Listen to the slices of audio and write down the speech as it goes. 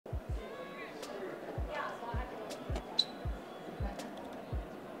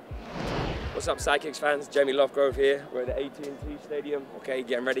What's up, Sidekicks fans? Jamie Lovegrove here. We're at the AT&T Stadium, okay,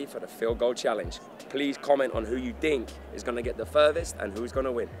 getting ready for the field goal challenge. Please comment on who you think is going to get the furthest and who's going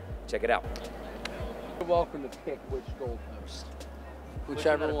to win. Check it out. You're welcome to pick which goalpost,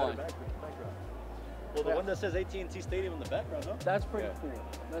 whichever one. Well, the one that says AT&T Stadium in the background, huh? That's pretty cool.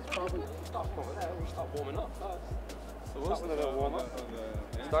 That's probably... Stop over there, we'll start warming up first. So what's the little warm up?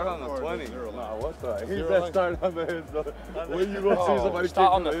 Start on the 20. Nah, what the? He said start on the end. So when you gonna see somebody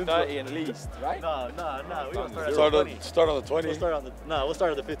start on the 30 at least, right? No. We're gonna start on the 20. Start on the 20. We'll start on the we'll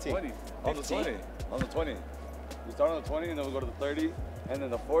start on the 15. 20. On the 20. On the 20. We start on the 20 and then we go to the 30, and then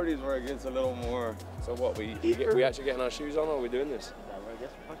the 40 is where it gets a little more. So what? We actually getting our shoes on, or are we doing this? Yeah, I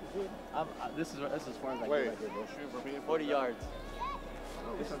guess we're fucking good. This is as far as I Wait. can get, bro. 40 yards.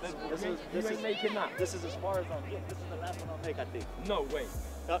 This is making that. This is as far as I'll get. This is the last one I'll make, I think. No way.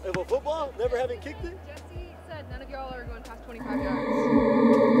 If a football, never having kicked it. Jesse said none of y'all are going past 25 yards.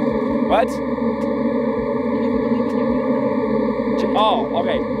 What? Oh,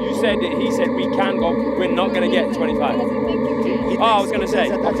 okay. You said that he said we can go. We're not gonna get 25. He doesn't think you can. I was gonna say.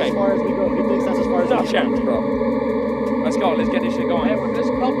 That's Okay. as far as we go. He thinks that's as far as No we go. chance, bro. Let's go. Let's get this shit going. Hey, with this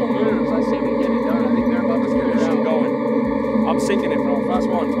couple moves, I say we get it done. I think they're about to Let's get figure this it shit out. going. I'm sinking it, bro. First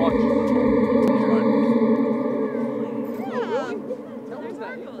one. Watch.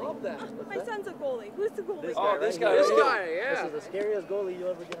 My son's a goalie. Who's the goalie? Oh, this guy. This This guy, yeah. This is the scariest goalie you'll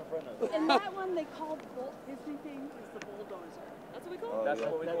ever get in front of. And that one they called his new thing is the bulldozer. That's what we call him? That's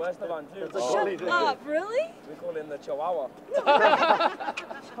what we call Esteban too. That's a goalie. Shut up, really? We call him the Chihuahua.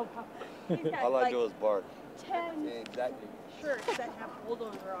 He's got All I like do is bark. 10 Exactly. shirts that have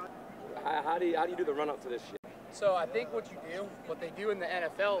bulldozer on. How do you do the run up to this shit? So I think what they do in the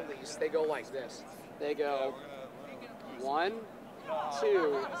NFL at least, they go like this. They go 1,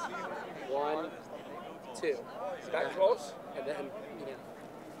 2, 1, 2. That close? And then,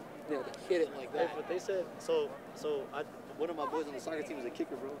 they hit it like that. But they said one of my boys on the soccer team is a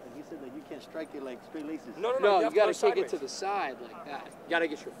kicker, bro, and he said that you can't strike it like straight laces. No, No, you have gotta to go kick it to sideways. the side like that. You gotta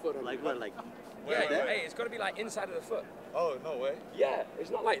get your foot on Like it. what? Like Yeah, that? hey, it's got to be like inside of the foot. Oh, no way. Yeah, it's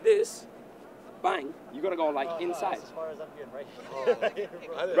not like this. Bang. You got to go like inside. As far as I'm getting right.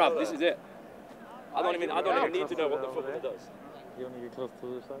 Bruv, this is it. I don't even need to know what the football does. You want to get close to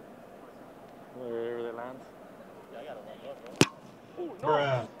the side? Wherever they land? Yeah, I got it lined up, bro.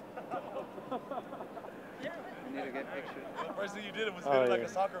 Bruh. You need to get pictures. The first thing you did was hit it like a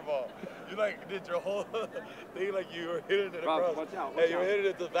soccer ball. You like did your whole thing like you were hitting it across. Watch out, Hey, you were hitting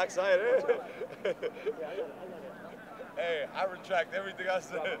it to the backside. Hey, I retract everything I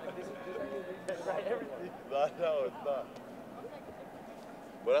said. No, it's not.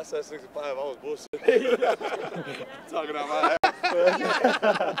 But I said 65, I was bullshit. Talking out my ass.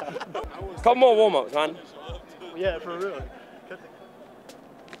 Couple more warm-ups, man. Yeah, for real.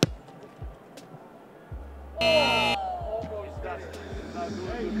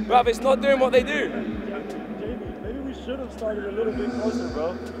 Bruv, it's not doing what they do. Jamie, maybe we should have started a little bit closer,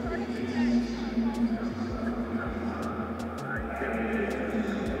 bro.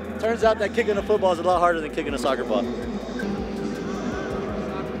 Turns out that kicking a football is a lot harder than kicking a soccer ball.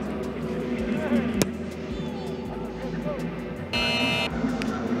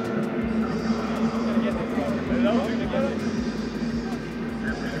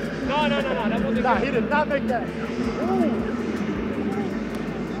 No, that wasn't Nah, he did not make that.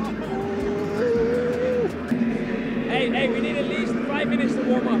 Hey, we need at least 5 minutes to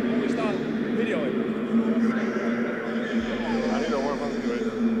warm up when we start videoing. I need to warm up to it.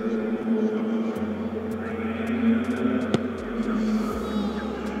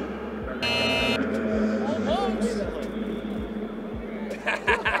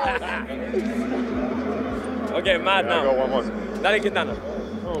 Okay, mad now. Go one more. Dale, Quintana.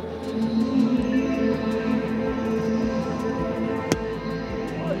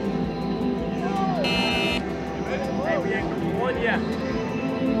 Hey, we ain't got one yet.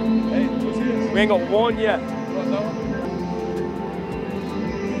 Hey, what's this? We ain't got one yet. What's that one?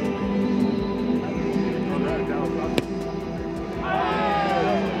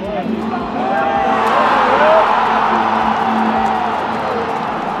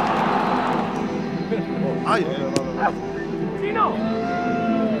 Tino!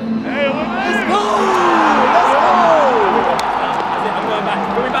 Hey, look at this! Let's go! I'm going back.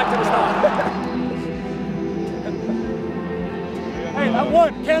 Going back to the start. Hey, that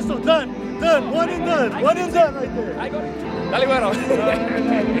one, cancel, done, one and done right there. I got it. Dale, bueno. I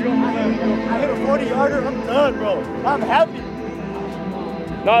hit a 40-yarder, I'm done, bro. I'm happy.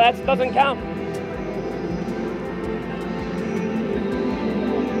 No, that doesn't count.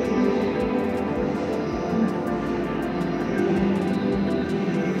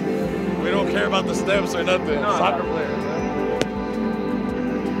 We don't care. steps or nothing. No. Soccer player, man.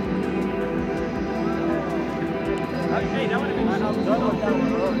 Hey, that would have been I'm done with that one,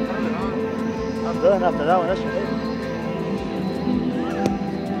 bro. I'm done after that one. That's great.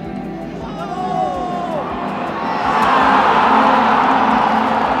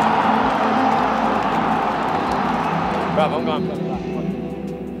 Bro, I'm going to play back.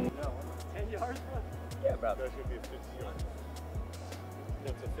 10 yards, bro? Yeah, bro. That should be a 50-yard.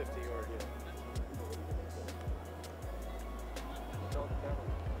 That's a 50-yard, yeah.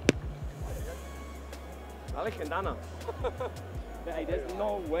 Alex Quintana. Hey, there's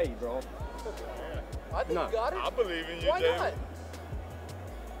no way, bro. I think you got it. I believe in you, Why David. not?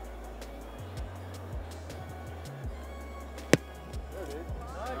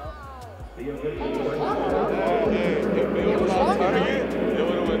 Hey, if it was on target, it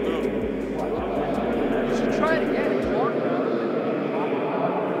would have went through. You should try it again. It's long enough.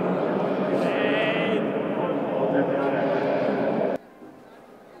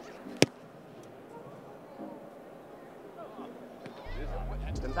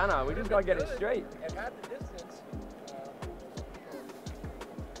 Quintana, we just gotta get it straight. It had the distance.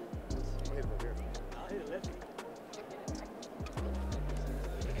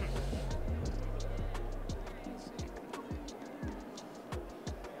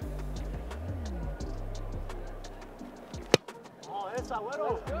 Esa,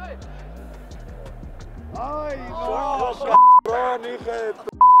 güero. Good. Ay, no, cabrón, hija de tu.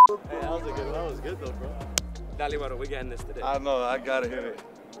 Hey, that was good though, bro. Dale, bro, we're getting this today. I know, I gotta hit it.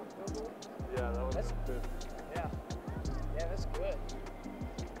 Yeah, that was good. Yeah. Yeah, that's good.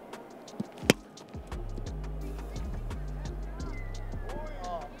 Oh,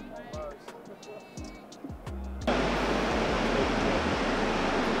 almost.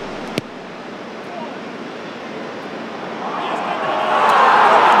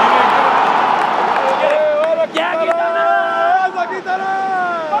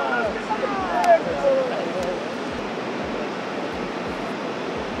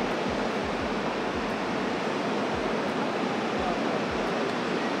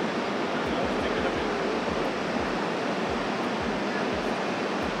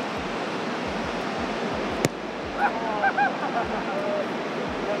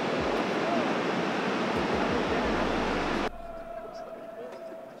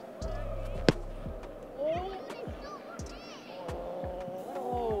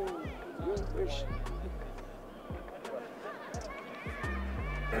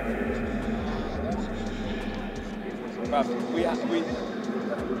 Bro, we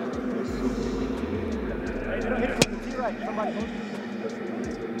Hey, they don't hit it from the tee right. Somebody hold it.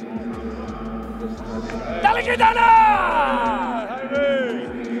 Dale, Quintana!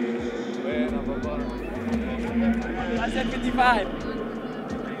 I said 55.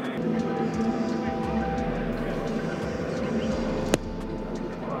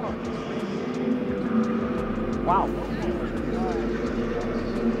 Wow.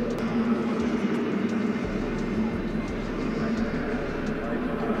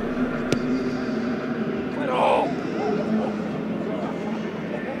 No!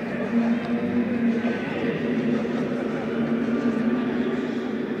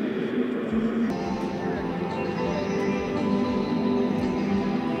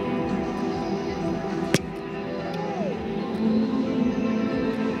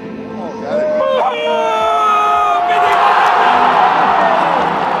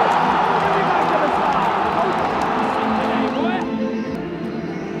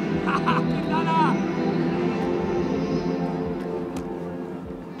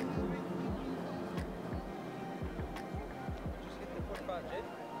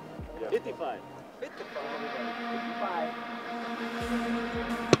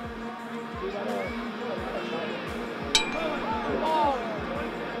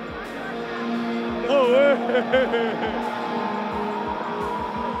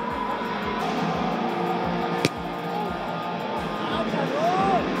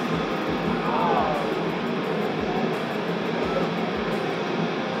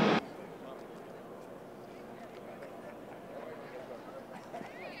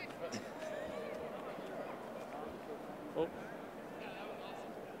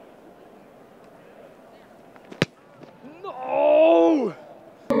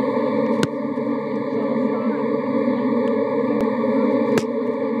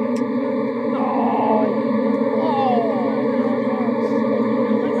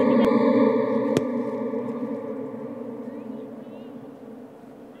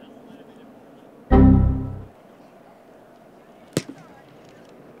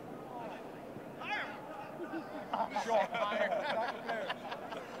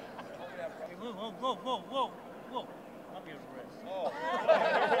 Whoa. I'll give him a rest. Oh.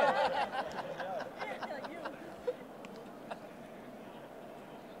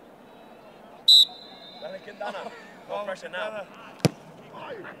 Dale, Quintana. No pressure now.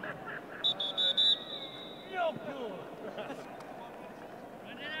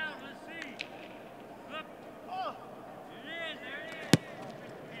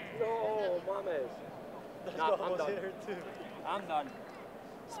 No, mames. Nah, I'm done. I'm done.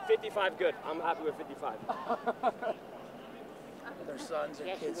 It's 55 good. I'm happy with 55. Their sons or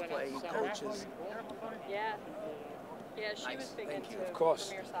kids play coaches. Yeah. Yeah, she was big into Of course.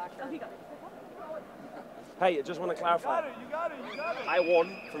 Premier Soccer. Hey, I just want to clarify. You got it. I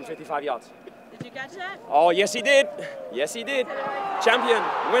won from 55 yards. Did you catch that? Oh, yes, he did. Yes, he did. Champion,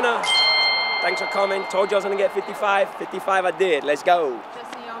 winner. Thanks for coming. Told you I was going to get 55. 55 I did. Let's go.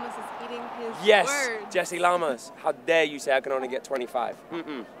 Jesse Lamas is eating his Yes, words. Jesse Lamas. How dare you say I can only get 25?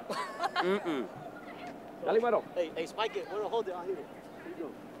 Dale, bueno. Hey, spike it. Hold it. I'll hit it. Here you go.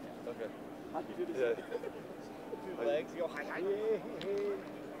 Okay. How do you do this? Two legs. Go high.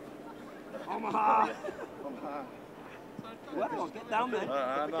 Omaha. Wow, get down there.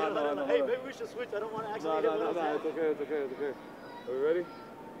 No. Hey, maybe we should switch. I don't want to actually hit one. It's okay. Are we ready?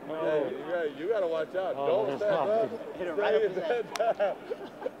 Hey, you gotta watch out. Don't stand up. Hit him right up his head.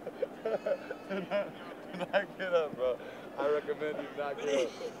 Do not get up, bro. I recommend you not get up.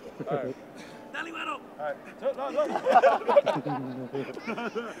 All right. Dale, bueno. All right.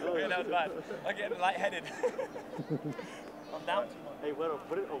 Okay, that was bad. I'm getting lightheaded. I'm down too much. Hey, Weddle,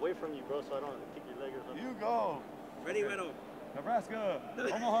 put it away from you, bro, so I don't kick your leg or something. You go. Ready, bueno. Nebraska.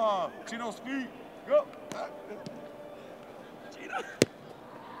 Omaha. Chino's feet. Go.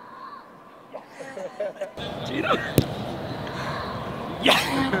 Gino. Yeah.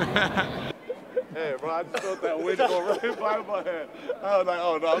 Hey, bro, I just felt that wind go right by my head. I was like,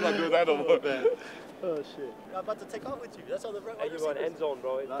 oh no, I'm not doing that no more. Oh, shit. I'm about to take off with you. That's how the Hey, you got an end zone,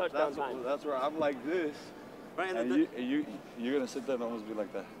 bro. It's touchdown time. That's where I'm like this. Right, And you're gonna sit there and almost be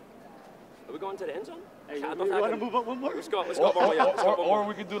like that. Are we going to the end zone? Hey, you I'm want not to move up one more? Let's go one more, yeah. Let's go one Or more.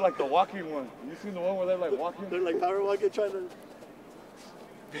 we could do like the walking one. You seen the one where they're like walking? They're like power walking, trying to...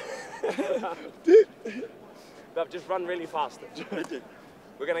 Bev, just run really fast.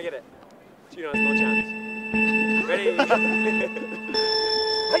 We're gonna get it. Gino has no chance. Ready?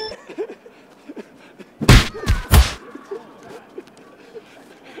 Hey.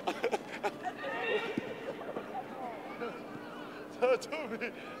 Throw it to me.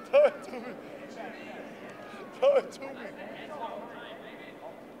 Throw it to me. Throw it to me.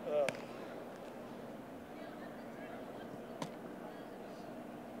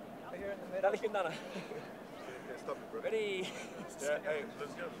 Dale, Quintana. Stop it, bro. Ready? Yeah, hey,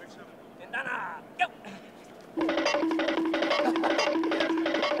 let's get a picture. Quintana, go!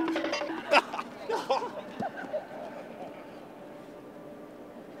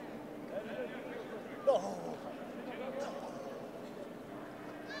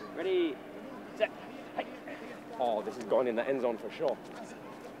 Ready, set, hey. Oh, this is going in the end zone for sure.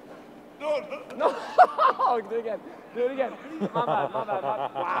 No! Do it again. My bad.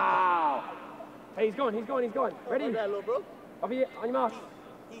 Wow. Hey, he's going. Ready? Like that, little bro. Over here, on your mark.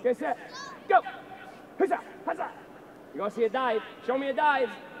 Get set, go! Huzzah! You gonna see a dive. Show me a dive.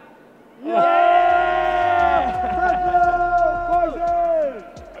 Yeah!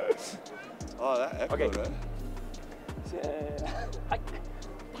 Oh, that echoed, Okay. man. Hi.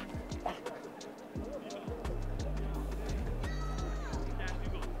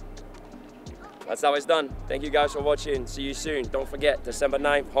 That's how it's done. Thank you guys for watching. See you soon. Don't forget, December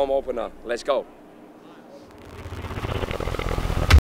 9th, home opener. Let's go.